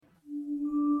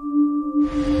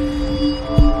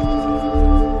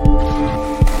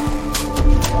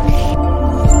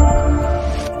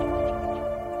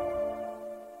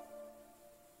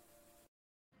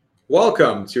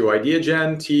Welcome to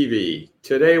IdeaGen TV.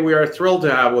 Today we are thrilled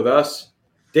to have with us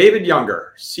David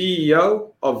Younger,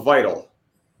 CEO of Vital.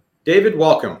 David,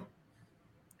 welcome.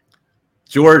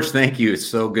 George, thank you. It's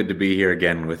so good to be here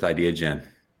again with IdeaGen.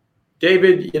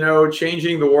 David,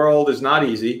 changing the world is not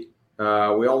easy. We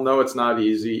all know it's not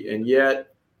easy, and yet,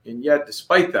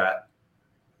 despite that,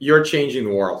 you're changing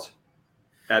the world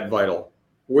at Vital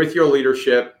with your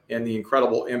leadership and the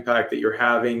incredible impact that you're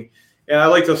having. And I'd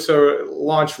like to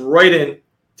launch right in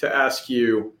to ask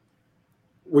you,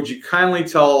 would you kindly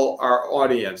tell our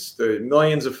audience, the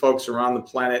millions of folks around the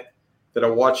planet that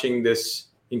are watching this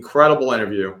incredible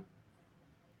interview,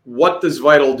 what does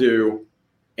Vital do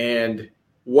and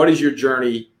what is your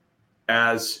journey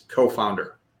as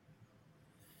co-founder?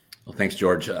 Well, thanks,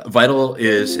 George. Vital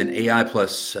is an AI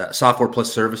plus software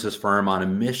plus services firm on a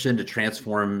mission to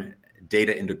transform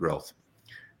data into growth.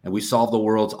 And we solve the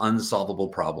world's unsolvable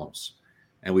problems.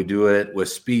 And we do it with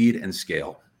speed and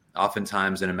scale,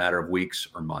 oftentimes in a matter of weeks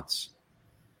or months.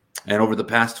 And over the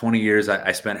past 20 years,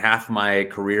 I spent half my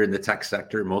career in the tech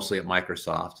sector, mostly at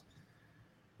Microsoft,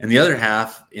 and the other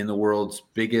half in the world's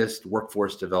biggest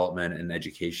workforce development and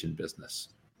education business,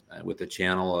 with a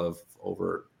channel of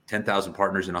over 10,000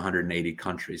 partners in 180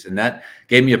 countries. And that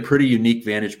gave me a pretty unique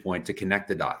vantage point to connect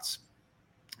the dots.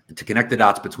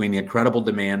 Between the incredible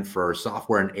demand for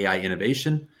software and AI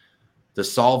innovation to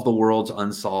solve the world's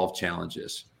unsolved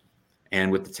challenges,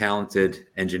 and with the talented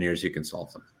engineers who can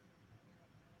solve them.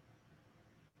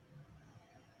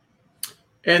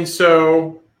 And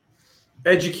so,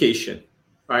 education.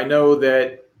 I know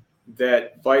that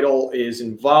Vital is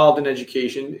involved in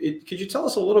education. Could you tell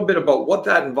us a little bit about what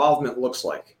that involvement looks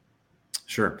like?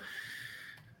 Sure.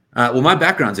 Well, my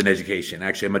background's in education.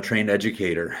 Actually, I'm a trained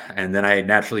educator, and then I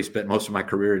naturally spent most of my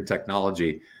career in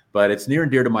technology. But it's near and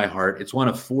dear to my heart. It's one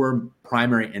of four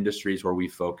primary industries where we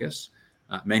focus: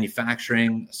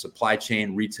 manufacturing, supply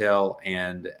chain, retail,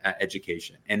 and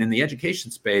education. And in the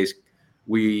education space,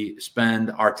 we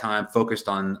spend our time focused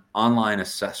on online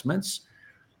assessments.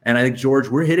 And I think, George,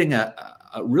 we're hitting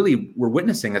we're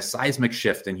witnessing a seismic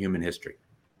shift in human history.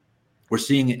 We're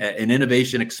seeing an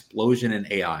innovation explosion in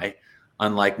AI,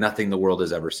 unlike nothing the world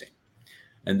has ever seen.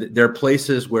 And there are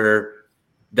places where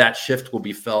that shift will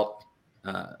be felt.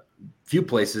 Few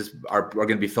places are going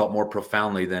to be felt more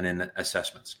profoundly than in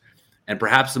assessments. And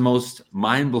perhaps the most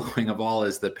mind-blowing of all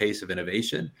is the pace of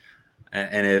innovation.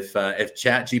 And if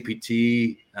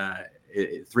ChatGPT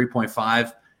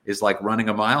 3.5 is like running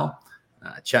a mile,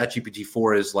 ChatGPT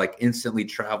 4 is like instantly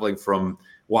traveling from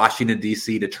Washington,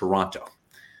 D.C. to Toronto,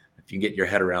 if you can get your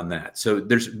head around that. So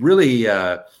there's really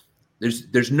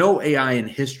there's no AI in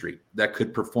history that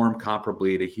could perform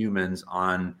comparably to humans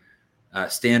on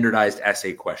standardized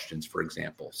essay questions, for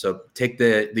example. So take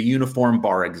the uniform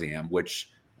bar exam,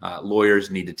 which lawyers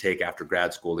need to take after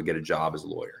grad school to get a job as a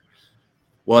lawyer.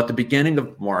 Well, at the beginning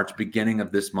of March, beginning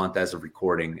of this month as of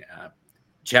recording,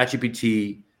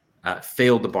 ChatGPT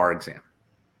failed the bar exam.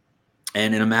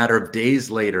 And in a matter of days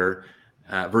later,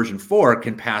 version 4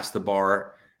 can pass the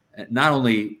bar not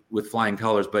only with flying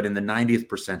colors, but in the 90th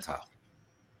percentile.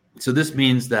 So this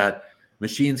means that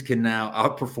machines can now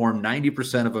outperform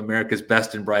 90% of America's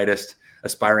best and brightest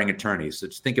aspiring attorneys. So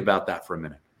just think about that for a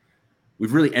minute.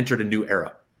 We've really entered a new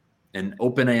era, and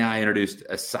OpenAI introduced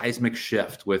a seismic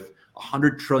shift with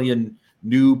 100 trillion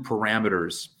new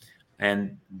parameters,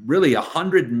 and really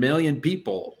 100 million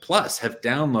people plus have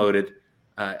downloaded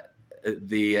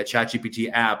the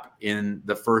ChatGPT app in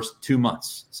the first 2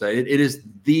 months. So it is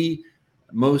the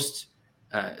most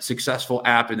successful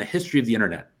app in the history of the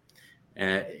internet.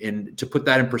 And to put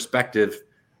that in perspective,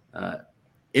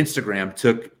 Instagram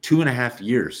took 2.5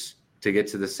 years to get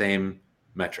to the same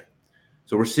metric.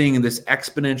 So we're seeing this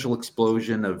exponential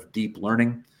explosion of deep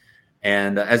learning.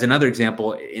 And as another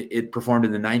example, it performed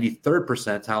in the 93rd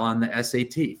percentile on the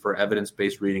SAT for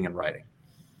evidence-based reading and writing.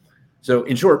 So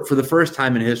in short, for the first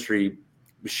time in history,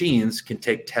 machines can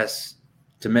take tests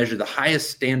to measure the highest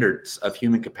standards of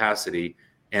human capacity,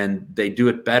 and they do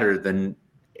it better than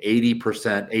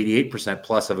 80%, 88%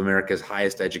 plus of America's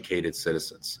highest educated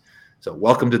citizens. So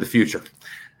welcome to the future.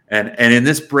 And in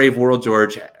this brave world,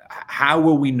 George, how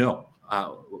will we know,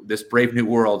 this brave new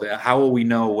world, how will we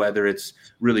know whether it's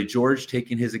really George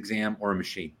taking his exam or a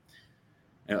machine?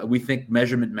 We think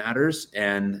measurement matters,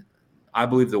 and I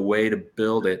believe the way to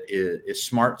build it is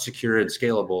smart, secure, and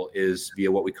scalable is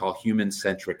via what we call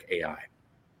human-centric AI.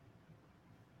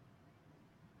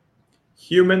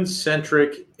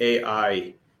 Human-centric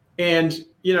AI. And,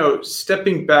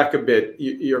 stepping back a bit,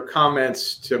 your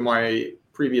comments to my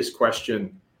previous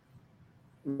question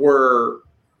were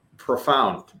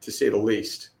profound, to say the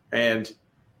least. And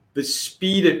the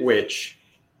speed at which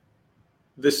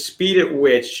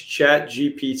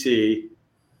ChatGPT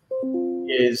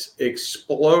is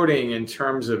exploding in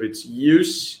terms of its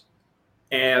use,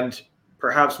 and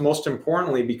perhaps most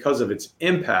importantly, because of its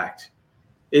impact,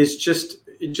 is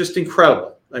just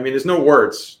incredible. I mean, there's no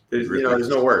words. There's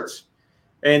no words.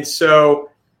 And so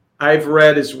I've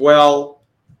read as well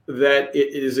that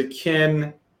it is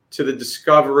akin to the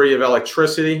discovery of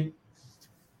electricity,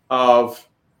 of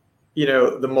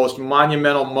the most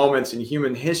monumental moments in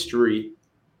human history.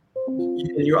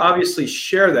 And you obviously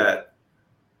share that.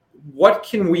 What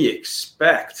can we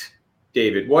expect,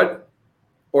 David?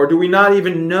 Or do we not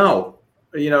even know,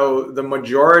 the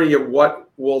majority of what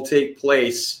will take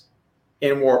place?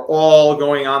 And we're all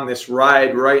going on this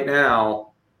ride right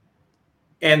now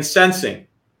and sensing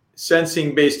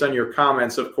based on your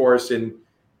comments, of course, and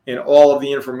all of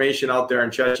the information out there in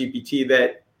ChatGPT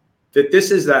that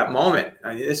this is that moment.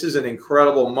 I mean, this is an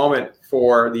incredible moment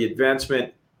for the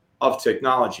advancement of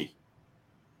technology.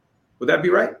 Would that be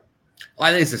right? Well,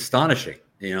 I think it's astonishing.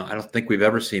 I don't think we've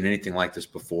ever seen anything like this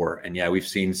before. And yeah, we've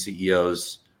seen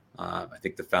CEOs. I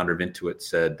think the founder of Intuit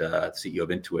said, CEO of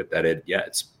Intuit, that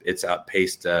it's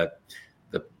outpaced the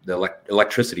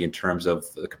electricity in terms of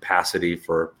the capacity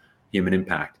for human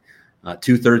impact.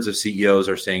 2/3 of CEOs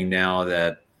are saying now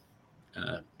that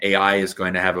AI is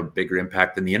going to have a bigger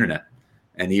impact than the internet.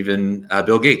 And even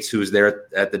Bill Gates, who was there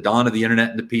at the dawn of the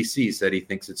internet and the PC, said he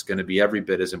thinks it's going to be every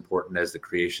bit as important as the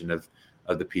creation of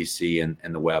the PC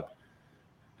and the web.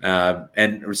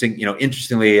 And we're seeing,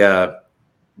 interestingly,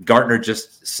 Gartner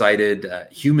just cited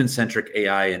human-centric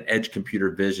AI and edge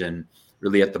computer vision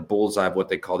really at the bullseye of what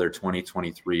they call their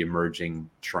 2023 emerging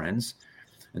trends.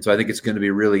 And so I think it's going to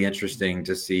be really interesting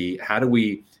to see how do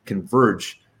we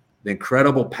converge the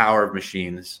incredible power of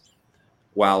machines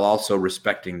while also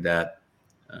respecting that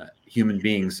human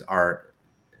beings are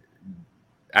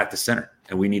at the center,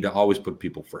 and we need to always put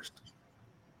people first.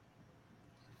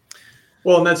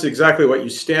 Well, and that's exactly what you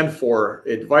stand for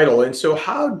at Vital. And so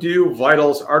how do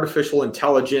Vital's artificial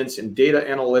intelligence and data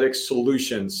analytics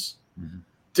solutions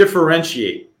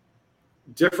differentiate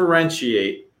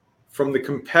from the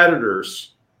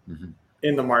competitors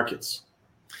in the markets?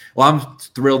 Well, I'm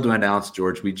thrilled to announce,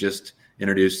 George, we just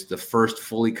introduced the first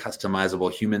fully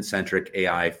customizable human-centric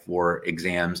AI for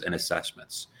exams and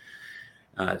assessments.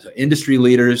 So industry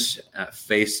leaders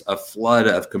face a flood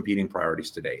of competing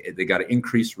priorities today. They got to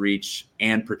increase reach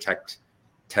and protect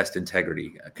test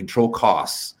integrity, control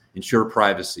costs, ensure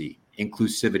privacy,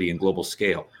 inclusivity, and global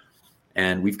scale.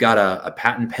 And we've got a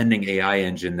patent-pending AI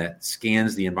engine that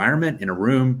scans the environment in a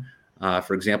room.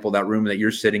 For example, that room that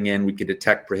you're sitting in, we could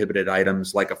detect prohibited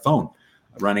items like a phone,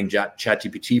 running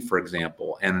ChatGPT, for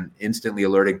example, and instantly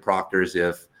alerting proctors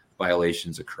if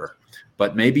violations occur.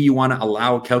 But maybe you want to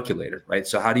allow a calculator, right?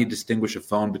 So how do you distinguish a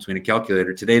phone between a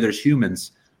calculator? Today, there's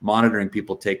humans monitoring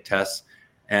people take tests,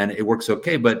 and it works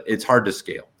okay, but it's hard to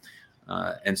scale.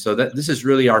 And so this is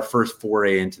really our first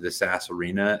foray into the SaaS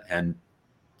arena. And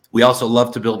we also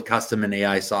love to build custom and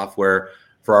AI software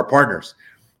for our partners.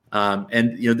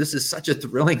 And this is such a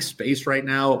thrilling space right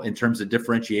now in terms of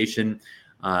differentiation.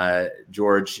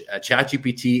 George,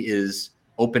 ChatGPT is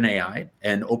OpenAI,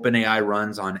 and OpenAI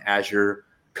runs on Azure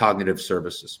Cognitive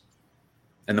Services.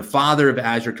 And the father of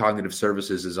Azure Cognitive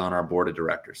Services is on our board of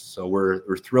directors. So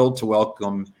we're thrilled to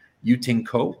welcome Yuting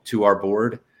Ko to our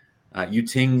board.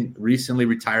 Yuting recently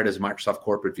retired as Microsoft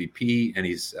Corporate VP, and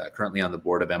he's currently on the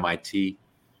board of MIT,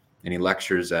 and he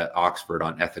lectures at Oxford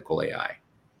on ethical AI.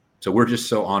 So we're just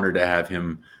so honored to have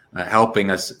him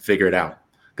helping us figure it out,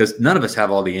 because none of us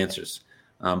have all the answers.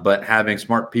 But having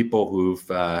smart people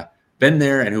who've been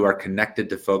there and who are connected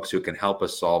to folks who can help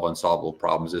us solve unsolvable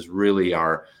problems is really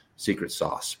our secret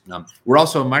sauce. We're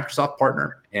also a Microsoft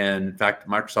partner. And in fact,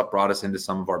 Microsoft brought us into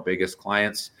some of our biggest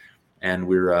clients. And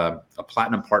we're a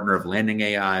platinum partner of Landing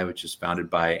AI, which is founded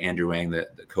by Andrew Wang, the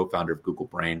co-founder of Google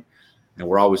Brain. And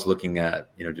we're always looking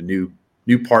at to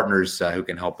new partners who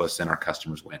can help us and our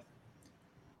customers win.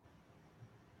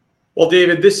 Well,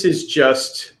 David, this is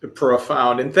just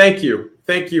profound. And thank you.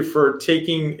 Thank you for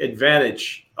taking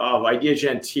advantage of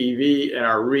IdeaGen TV and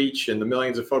our reach and the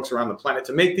millions of folks around the planet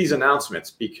to make these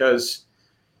announcements, because,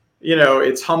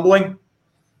 it's humbling,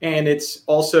 and it's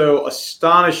also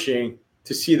astonishing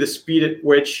to see the speed at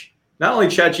which not only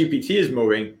ChatGPT is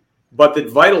moving, but that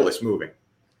Vital is moving.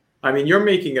 I mean, you're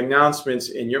making announcements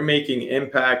and you're making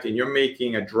impact and you're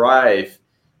making a drive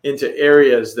into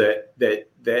areas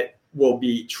that will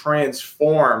be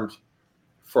transformed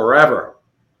forever.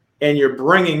 And you're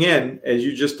bringing in, as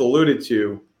you just alluded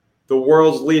to, the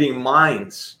world's leading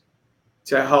minds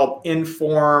to help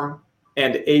inform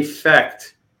and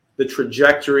affect the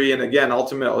trajectory and, again,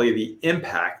 ultimately the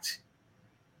impact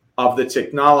of the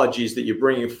technologies that you're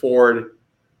bringing forward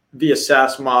via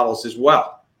SaaS models as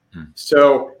well.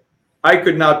 So I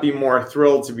could not be more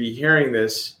thrilled to be hearing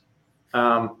this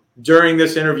during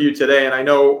this interview today. And I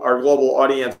know our global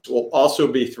audience will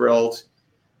also be thrilled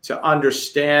to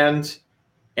understand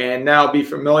and now be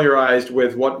familiarized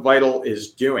with what Vital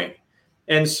is doing.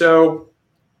 And so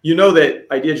you know that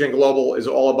IdeaGen Global is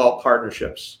all about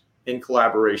partnerships and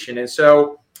collaboration. And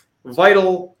so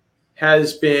Vital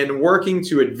has been working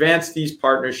to advance these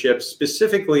partnerships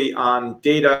specifically on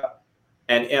data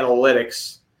and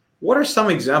analytics. What are some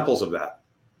examples of that?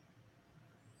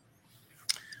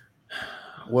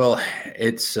 Well,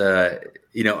 it's,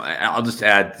 I'll just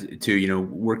add to,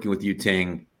 working with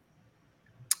Yuting,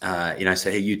 I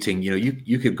say, hey, Yuting,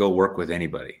 you could go work with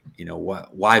anybody,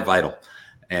 why Vital?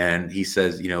 And he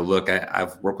says, look,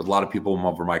 I've worked with a lot of people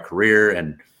over my career,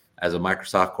 and as a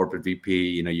Microsoft corporate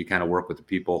VP, you kind of work with the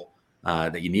people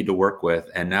that you need to work with.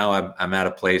 And now I'm at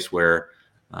a place where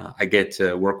I get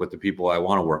to work with the people I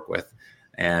want to work with,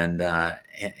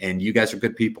 and you guys are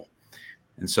good people.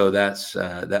 And so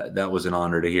that was an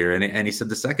honor to hear. And he said,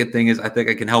 the second thing is, I think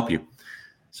I can help you.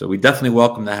 So we definitely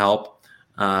welcome the help.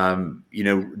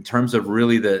 In terms of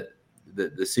really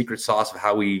the secret sauce of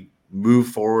how we move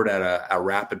forward at a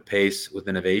rapid pace with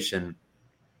innovation,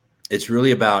 it's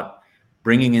really about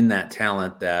bringing in that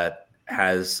talent that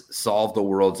has solved the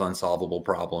world's unsolvable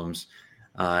problems,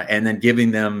 and then giving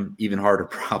them even harder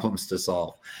problems to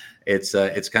solve.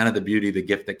 It's kind of the beauty, the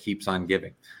gift that keeps on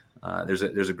giving. There's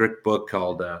a great book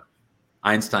called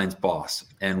Einstein's Boss,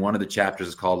 and one of the chapters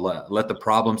is called "Let the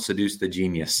Problem Seduce the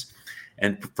Genius."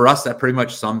 And for us, that pretty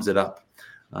much sums it up.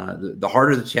 The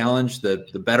harder the challenge,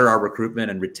 the better our recruitment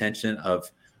and retention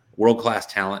of world-class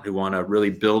talent who want to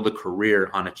really build a career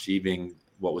on achieving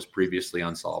what was previously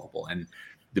unsolvable. And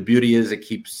the beauty is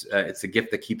it's a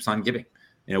gift that keeps on giving.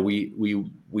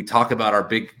 We talk about our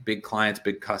big clients,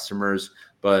 big customers,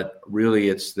 but really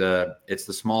it's the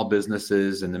small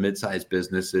businesses and the mid-sized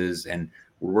businesses. And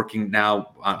we're working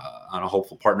now on a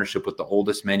hopeful partnership with the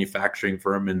oldest manufacturing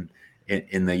firm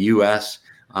in the U.S.,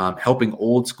 helping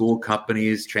old school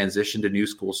companies transition to new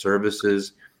school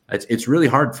services. It's really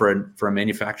hard for a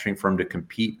manufacturing firm to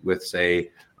compete with,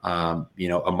 say, a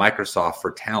Microsoft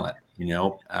for talent.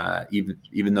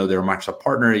 Even though they're a Microsoft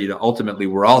partner, ultimately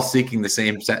we're all seeking the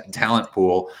same talent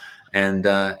pool, and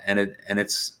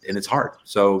it's hard.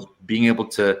 So being able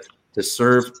to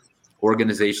serve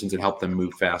organizations and help them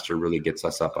move faster really gets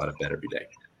us up out of bed every day.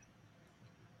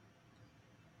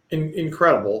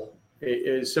 Incredible. It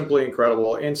is simply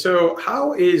incredible. And so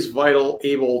how is Vital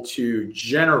able to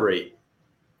generate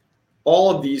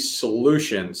all of these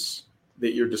solutions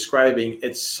that you're describing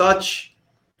at such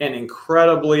an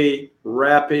incredibly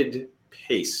rapid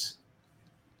pace?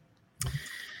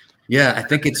 Yeah, I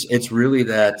think it's really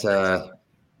that,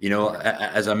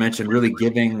 as I mentioned, really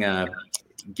giving our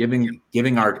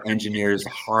engineers a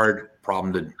hard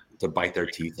problem to bite their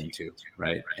teeth into,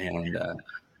 right? And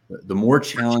the more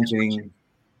challenging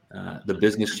the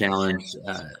business challenge,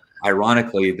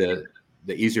 ironically, the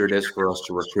easier it is for us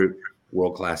to recruit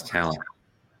world-class talent.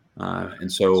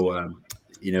 And so,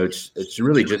 it's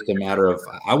really just a matter of,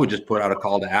 I would just put out a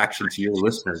call to action to your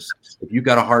listeners. If you've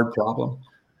got a hard problem,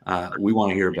 we want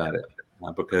to hear about it,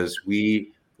 because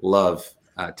we love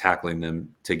tackling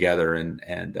them together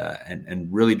and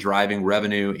really driving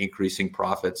revenue, increasing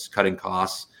profits, cutting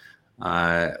costs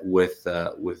with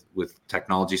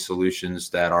technology solutions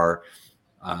that are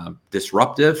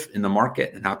disruptive in the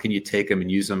market. And how can you take them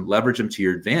and use them, leverage them to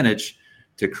your advantage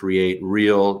to create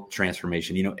real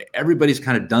transformation? Everybody's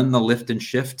kind of done the lift and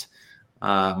shift.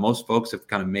 Most folks have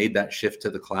kind of made that shift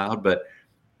to the cloud, but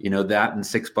that and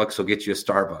 $6 will get you a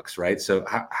Starbucks, right? So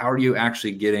how are you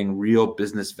actually getting real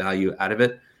business value out of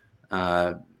it?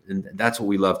 And that's what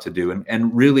we love to do,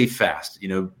 and really fast,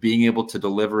 being able to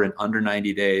deliver in under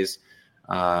 90 days,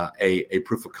 a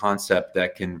proof of concept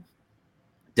that can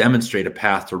demonstrate a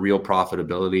path to real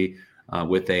profitability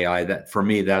with AI. That, for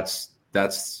me, that's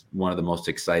one of the most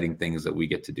exciting things that we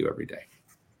get to do every day.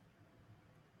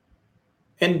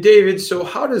 And David, so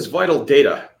how does Vital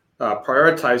Data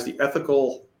prioritize the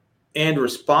ethical and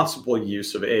responsible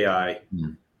use of AI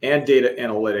and data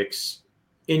analytics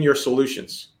in your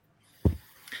solutions?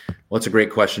 Well, it's a great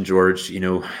question, George.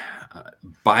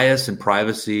 Bias and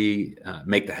privacy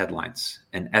make the headlines,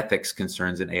 and ethics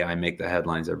concerns in AI make the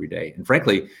headlines every day. And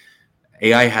frankly,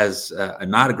 AI has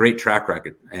not a great track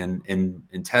record, and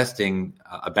in testing,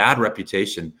 a bad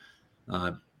reputation,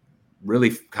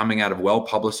 really coming out of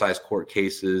well-publicized court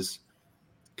cases,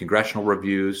 congressional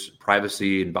reviews,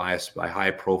 privacy and bias by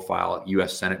high-profile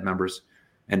U.S. Senate members,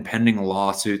 and pending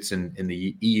lawsuits in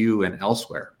the EU and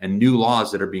elsewhere, and new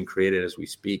laws that are being created as we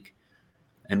speak.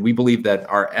 And we believe that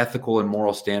our ethical and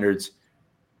moral standards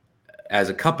as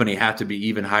a company have to be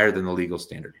even higher than the legal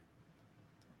standard.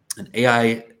 And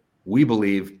AI, we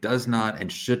believe, does not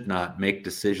and should not make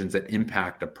decisions that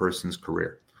impact a person's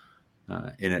career.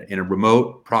 In a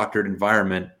remote, proctored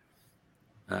environment,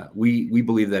 we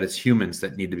believe that it's humans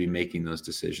that need to be making those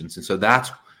decisions. And so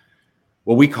that's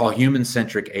what we call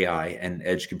human-centric AI and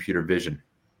edge computer vision.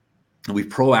 And we've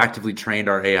proactively trained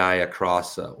our AI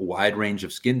across a wide range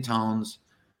of skin tones,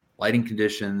 lighting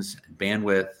conditions, and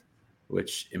bandwidth,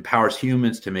 which empowers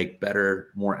humans to make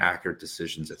better, more accurate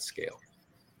decisions at scale.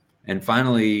 And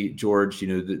finally, George,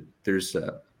 there's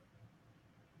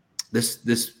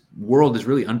this world is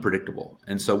really unpredictable,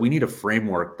 and so we need a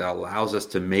framework that allows us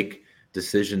to make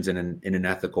decisions in an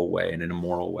ethical way and in a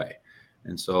moral way.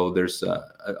 And so there's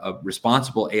a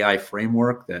responsible AI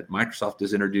framework that Microsoft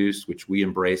has introduced, which we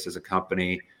embrace as a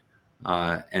company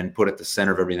and put at the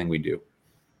center of everything we do.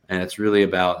 And it's really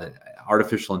about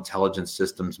artificial intelligence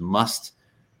systems must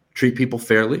treat people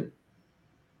fairly.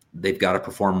 They've got to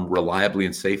perform reliably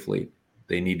and safely.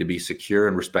 They need to be secure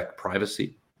and respect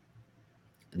privacy.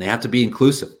 And they have to be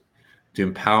inclusive to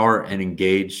empower and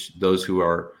engage those who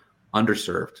are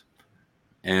underserved.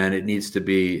 And it needs to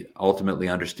be ultimately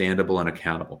understandable and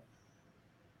accountable.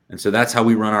 And so that's how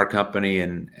we run our company,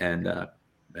 and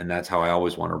that's how I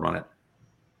always want to run it.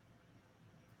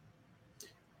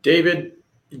 David,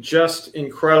 just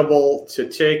incredible to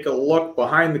take a look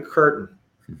behind the curtain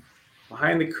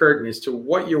as to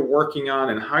what you're working on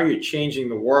and how you're changing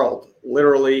the world,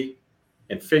 literally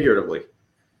and figuratively.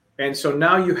 And so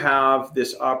now you have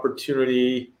this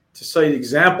opportunity to cite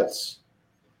examples.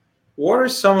 What are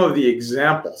some of the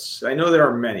examples? I know there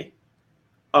are many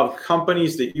of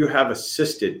companies that you have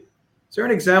assisted. Is there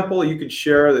an example you could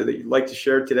share that you'd like to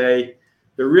share today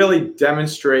that really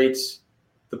demonstrates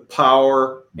the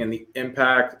power and the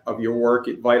impact of your work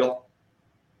at Vital?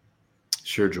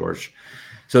 Sure, George.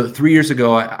 So 3 years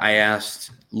ago, I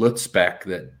asked Lutz Beck,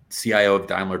 the CIO of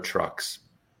Daimler Trucks,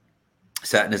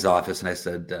 sat in his office, and I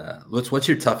said, Lutz, what's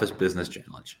your toughest business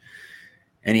challenge?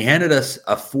 And he handed us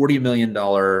a $40 million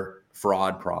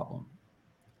fraud problem.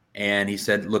 And he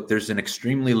said, look, there's an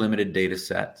extremely limited data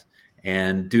set.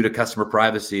 And due to customer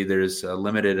privacy, there's a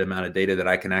limited amount of data that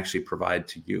I can actually provide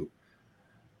to you.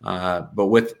 But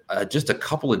with just a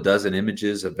couple of dozen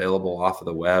images available off of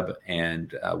the web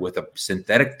and with a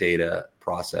synthetic data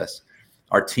process,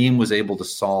 our team was able to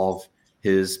solve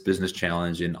his business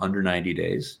challenge in under 90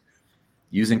 days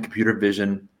using computer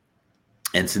vision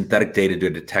and synthetic data to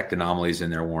detect anomalies in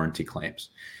their warranty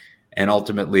claims. And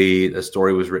ultimately, the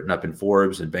story was written up in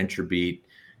Forbes and VentureBeat,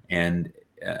 and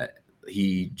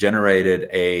he generated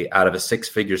out of a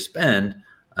 6-figure spend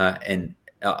and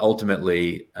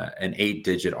ultimately an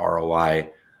 8-digit ROI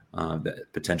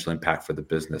that potential impact for the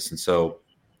business. And so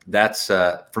that's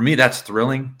for me, that's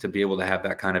thrilling to be able to have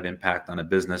that kind of impact on a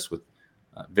business with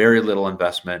very little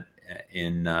investment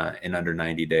in under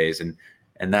 90 days.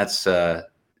 And that's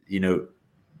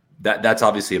that's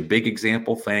obviously a big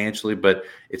example financially, but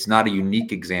it's not a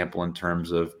unique example in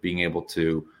terms of being able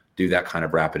to do that kind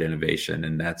of rapid innovation.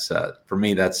 And that's for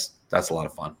me, that's a lot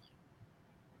of fun.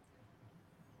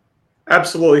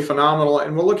 Absolutely phenomenal.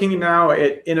 And we're looking now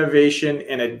at innovation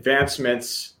and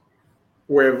advancements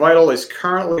where Vital is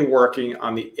currently working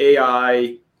on the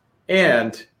AI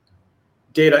and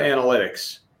data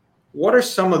analytics. What are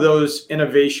some of those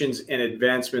innovations and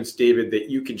advancements, David,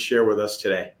 that you can share with us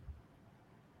today?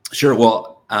 Sure.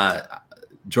 Well,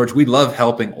 George, we love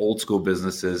helping old school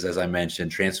businesses, as I mentioned,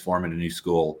 transform into new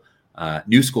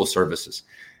school services.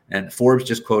 And Forbes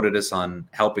just quoted us on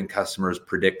helping customers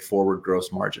predict forward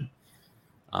gross margin.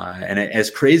 And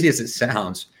as crazy as it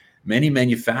sounds, many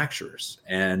manufacturers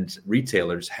and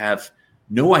retailers have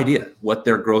no idea what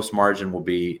their gross margin will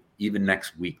be even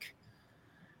next week.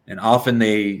 And often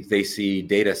they see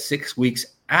data 6 weeks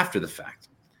after the fact.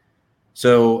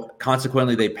 So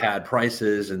consequently, they pad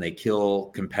prices and they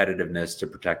kill competitiveness to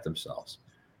protect themselves.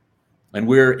 And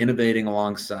we're innovating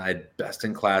alongside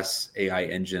best-in-class AI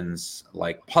engines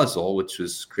like Puzzle, which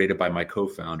was created by my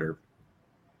co-founder,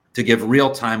 to give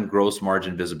real-time gross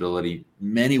margin visibility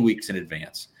many weeks in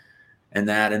advance. And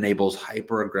that enables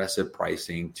hyper-aggressive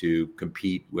pricing to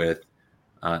compete with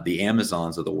the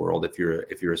Amazons of the world if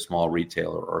you're a small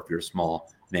retailer or if you're a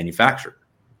small manufacturer.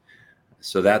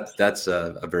 So that's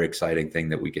a very exciting thing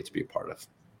that we get to be a part of.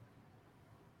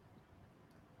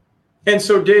 And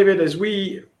so, David, as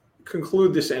we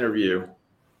conclude this interview,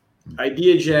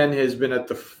 IdeaGen has been at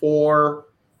the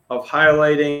of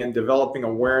highlighting and developing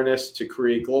awareness to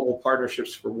create global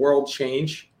partnerships for world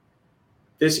change.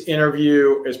 This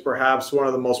interview is perhaps one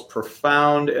of the most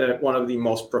profound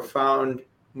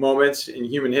moments in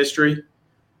human history,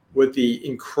 with the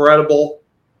incredible,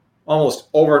 almost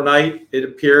overnight, it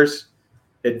appears,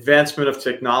 advancement of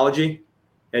technology,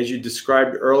 as you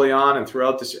described early on and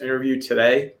throughout this interview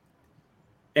today.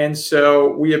 And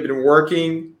so we have been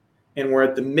working, and we're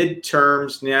at the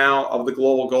midterms now of the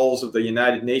global goals of the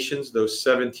United Nations, those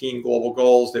 17 global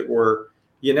goals that were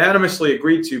unanimously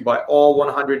agreed to by all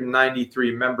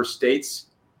 193 member states,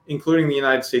 including the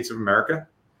United States of America.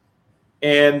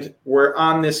 And we're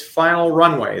on this final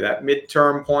runway, that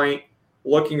midterm point,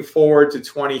 looking forward to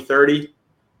 2030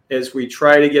 as we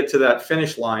try to get to that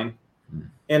finish line.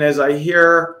 And as I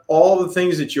hear all the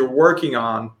things that you're working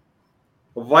on,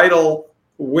 Vital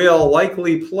will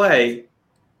likely play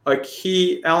a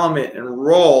key element and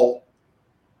role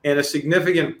in a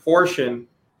significant portion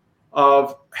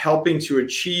of helping to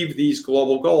achieve these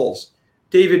global goals.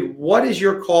 David, what is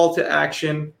your call to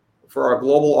action for our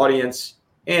global audience,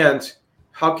 and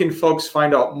how can folks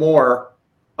find out more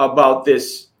about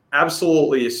this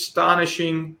absolutely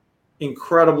astonishing,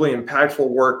 incredibly impactful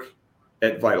work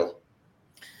at Vital?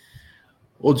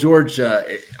 Well, George,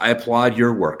 I applaud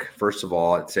your work. First of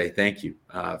all, I'd say thank you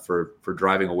for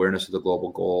driving awareness of the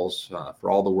global goals, for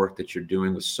all the work that you're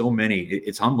doing with so many.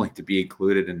 It's humbling to be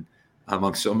included in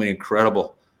among so many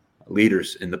incredible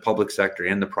leaders in the public sector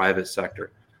and the private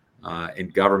sector, in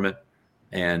government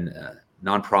and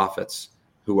nonprofits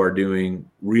who are doing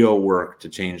real work to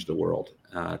change the world,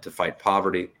 to fight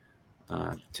poverty,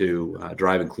 to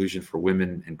drive inclusion for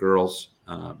women and girls.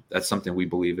 That's something we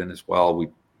believe in as well.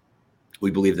 We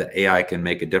believe that AI can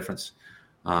make a difference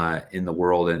in the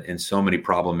world and in so many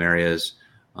problem areas,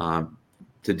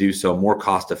 to do so more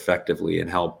cost effectively and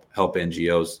help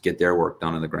NGOs get their work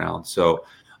done on the ground. So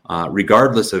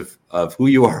regardless of who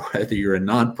you are, whether you're a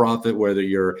nonprofit, whether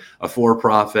you're a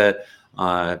for-profit,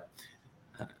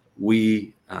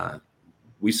 we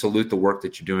salute the work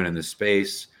that you're doing in this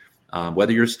space.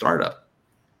 Whether you're a startup,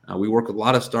 we work with a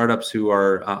lot of startups who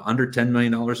are under $10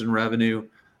 million in revenue,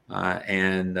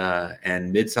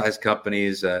 and mid-sized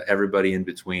companies, everybody in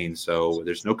between. So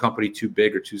there's no company too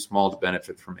big or too small to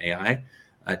benefit from AI.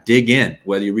 Dig in,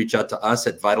 whether you reach out to us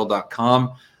at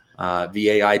vital.com,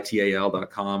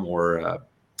 VAITAL.com, or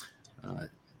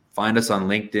find us on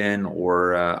LinkedIn,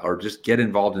 or just get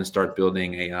involved and start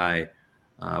building AI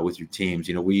with your teams.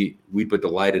 You know, we'd be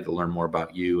delighted to learn more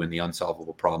about you and the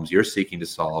unsolvable problems you're seeking to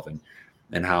solve,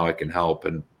 and how it can help.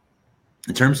 And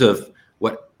in terms of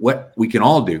what we can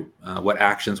all do, what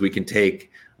actions we can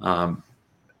take,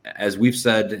 as we've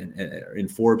said in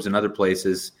Forbes and other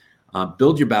places,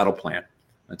 build your battle plan.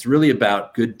 It's really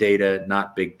about good data,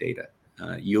 not big data.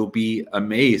 You'll be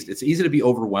amazed. It's easy to be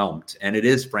overwhelmed, and it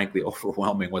is frankly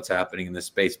overwhelming what's happening in this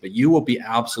space, but you will be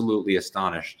absolutely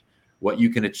astonished what you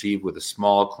can achieve with a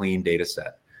small, clean data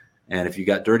set. And if you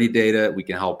got dirty data, we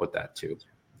can help with that too.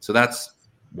 So that's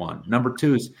one. Number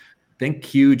two is think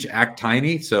huge, act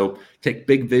tiny. So take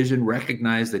big vision,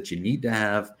 recognize that you need to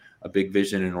have a big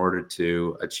vision in order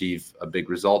to achieve a big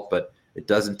result, but it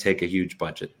doesn't take a huge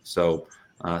budget. So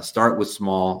start with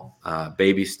small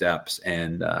baby steps,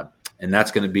 and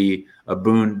that's going to be a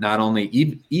boon. Not only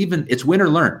even it's win or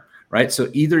learn, right? So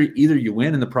either you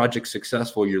win and the project's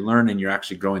successful, you learn and you're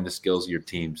actually growing the skills of your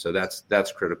team. So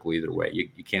that's critical either way.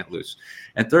 You can't lose.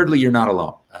 And thirdly, you're not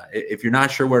alone. If you're not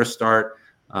sure where to start,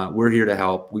 we're here to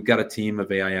help. We've got a team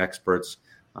of AI experts,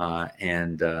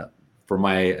 and for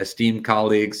my esteemed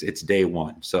colleagues, it's day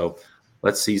one. So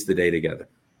let's seize the day together.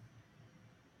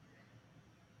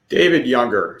 David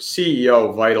Younger, CEO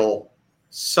of Vital,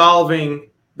 solving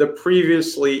the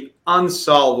previously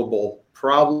unsolvable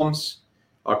problems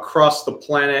across the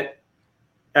planet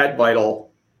at Vital.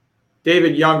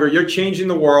 David Younger, you're changing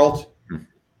the world.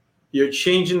 You're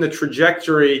changing the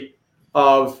trajectory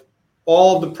of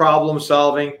all of the problem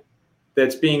solving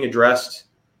that's being addressed.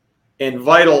 And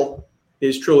Vital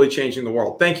is truly changing the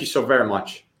world. Thank you so very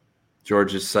much.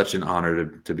 George, it's such an honor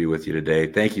to be with you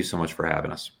today. Thank you so much for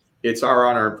having us. It's our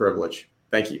honor and privilege.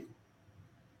 Thank you.